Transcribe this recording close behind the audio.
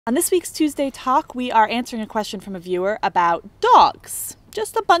On this week's Tuesday Talk, we are answering a question from a viewer about dogs.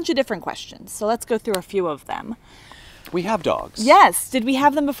 Just a bunch of different questions. So let's go through a few of them. We have dogs. Yes. Did we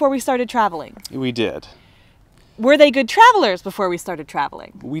have them before we started traveling? We did. Were they good travelers before we started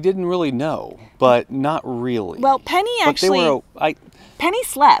traveling? We didn't really know, but not really. Well, Penny actually... Penny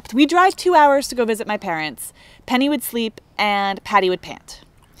slept. We drive 2 hours to go visit my parents. Penny would sleep and Patty would pant.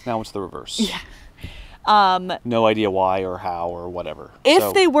 Now it's the reverse. Yeah. No idea why or how or whatever.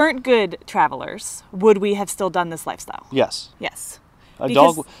 If they weren't good travelers, would we have still done this lifestyle? Yes. Yes.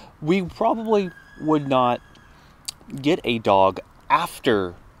 Dog, we probably would not get a dog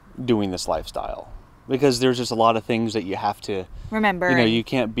after doing this lifestyle because there's just a lot of things that you have to remember. You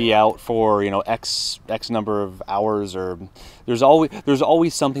can't be out for, X number of hours, or there's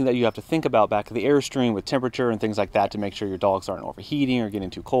always something that you have to think about back at the Airstream with temperature and things like that to make sure your dogs aren't overheating or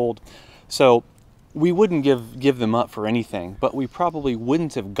getting too cold. So we wouldn't give them up for anything, but we probably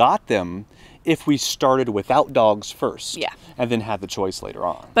wouldn't have got them if we started without dogs first. Yeah. And then had the choice later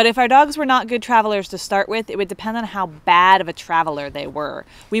on. But if our dogs were not good travelers to start with, it would depend on how bad of a traveler they were.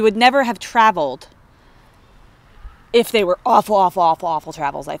 We would never have traveled if they were awful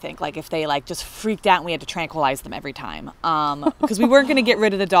travels, I think. Like if they just freaked out and we had to tranquilize them every time. Because we weren't going to get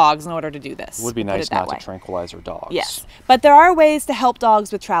rid of the dogs in order to do this. It would be nice not to tranquilize our dogs. Yes. But there are ways to help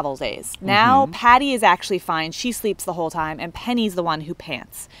dogs with travel days. Now, Patty is actually fine. She sleeps the whole time. And Penny's the one who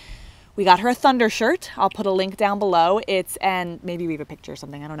pants. We got her a Thunder shirt. I'll put a link down below. And maybe we have a picture or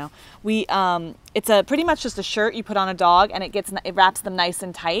something. I don't know. It's pretty much just a shirt you put on a dog, and it wraps them nice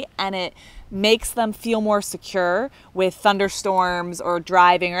and tight, and it makes them feel more secure with thunderstorms or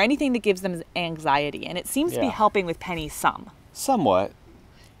driving or anything that gives them anxiety. And it seems to be helping with Penny some. Somewhat.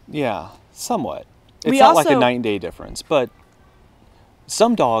 Yeah, somewhat. It's not like a night and day difference, but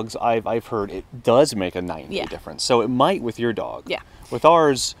some dogs I've heard it does make a night and day difference. So it might with your dog. Yeah. With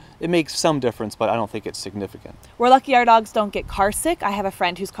ours, it makes some difference, but I don't think it's significant. We're lucky our dogs don't get car sick. I have a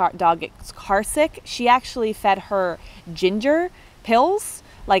friend whose dog gets car sick. She actually fed her ginger pills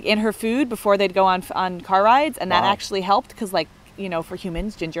in her food before they'd go on car rides, and that actually helped because for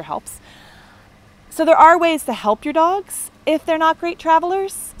humans, ginger helps. So there are ways to help your dogs if they're not great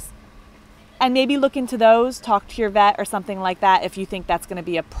travelers. And maybe look into those, talk to your vet or something like that if you think that's going to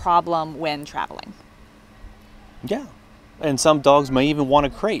be a problem when traveling. Yeah. And some dogs may even want a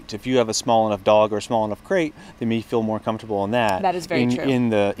crate. If you have a small enough dog or a small enough crate, they may feel more comfortable in that. That is very true.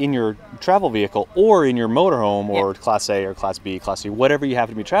 In your travel vehicle or in your motorhome or Class A or Class B, Class C, whatever you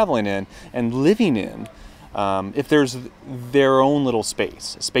happen to be traveling in and living in. If there's their own little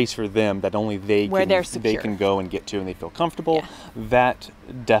space, a space for them that only they can go and get to and they feel comfortable, that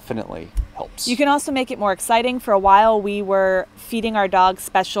definitely helps. You can also make it more exciting. For a while, we were feeding our dogs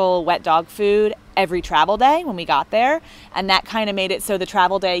special wet dog food every travel day when we got there, and that kind of made it so the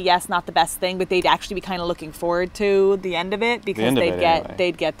travel day, yes, not the best thing, but they'd actually be kind of looking forward to the end of it because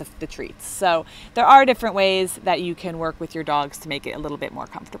they'd get the treats. So there are different ways that you can work with your dogs to make it a little bit more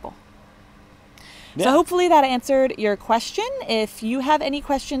comfortable. Yeah. So hopefully that answered your question. If you have any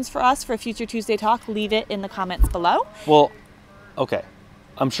questions for us for a future Tuesday Talk, leave it in the comments below. Well, okay.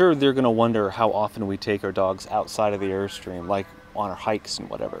 I'm sure they're going to wonder how often we take our dogs outside of the Airstream, like on our hikes and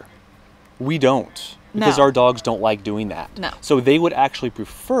whatever. We don't, because our dogs don't like doing that. No. So they would actually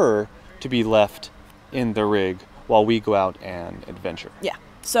prefer to be left in the rig while we go out and adventure. Yeah.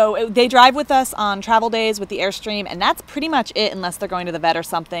 So they drive with us on travel days with the Airstream, and that's pretty much it unless they're going to the vet or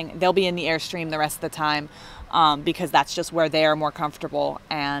something. They'll be in the Airstream the rest of the time because that's just where they are more comfortable,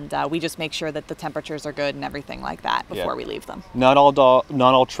 and we just make sure that the temperatures are good and everything like that before we leave them. Not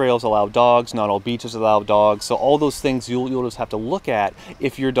all trails allow dogs, not all beaches allow dogs, so all those things you'll just have to look at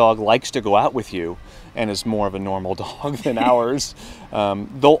if your dog likes to go out with you and is more of a normal dog than ours.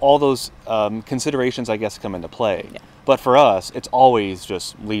 Though all those considerations, I guess, come into play. Yeah. But for us, it's always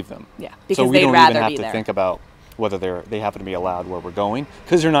just leave them. Yeah, because so we don't even have to think about whether they happen to be allowed where we're going,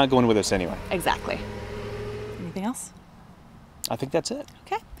 because they're not going with us anyway. Exactly. Anything else? I think that's it.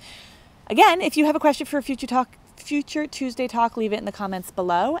 Okay. Again, if you have a question for a future Tuesday Talk, leave it in the comments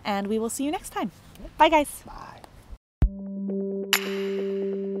below, and we will see you next time. Bye, guys. Bye.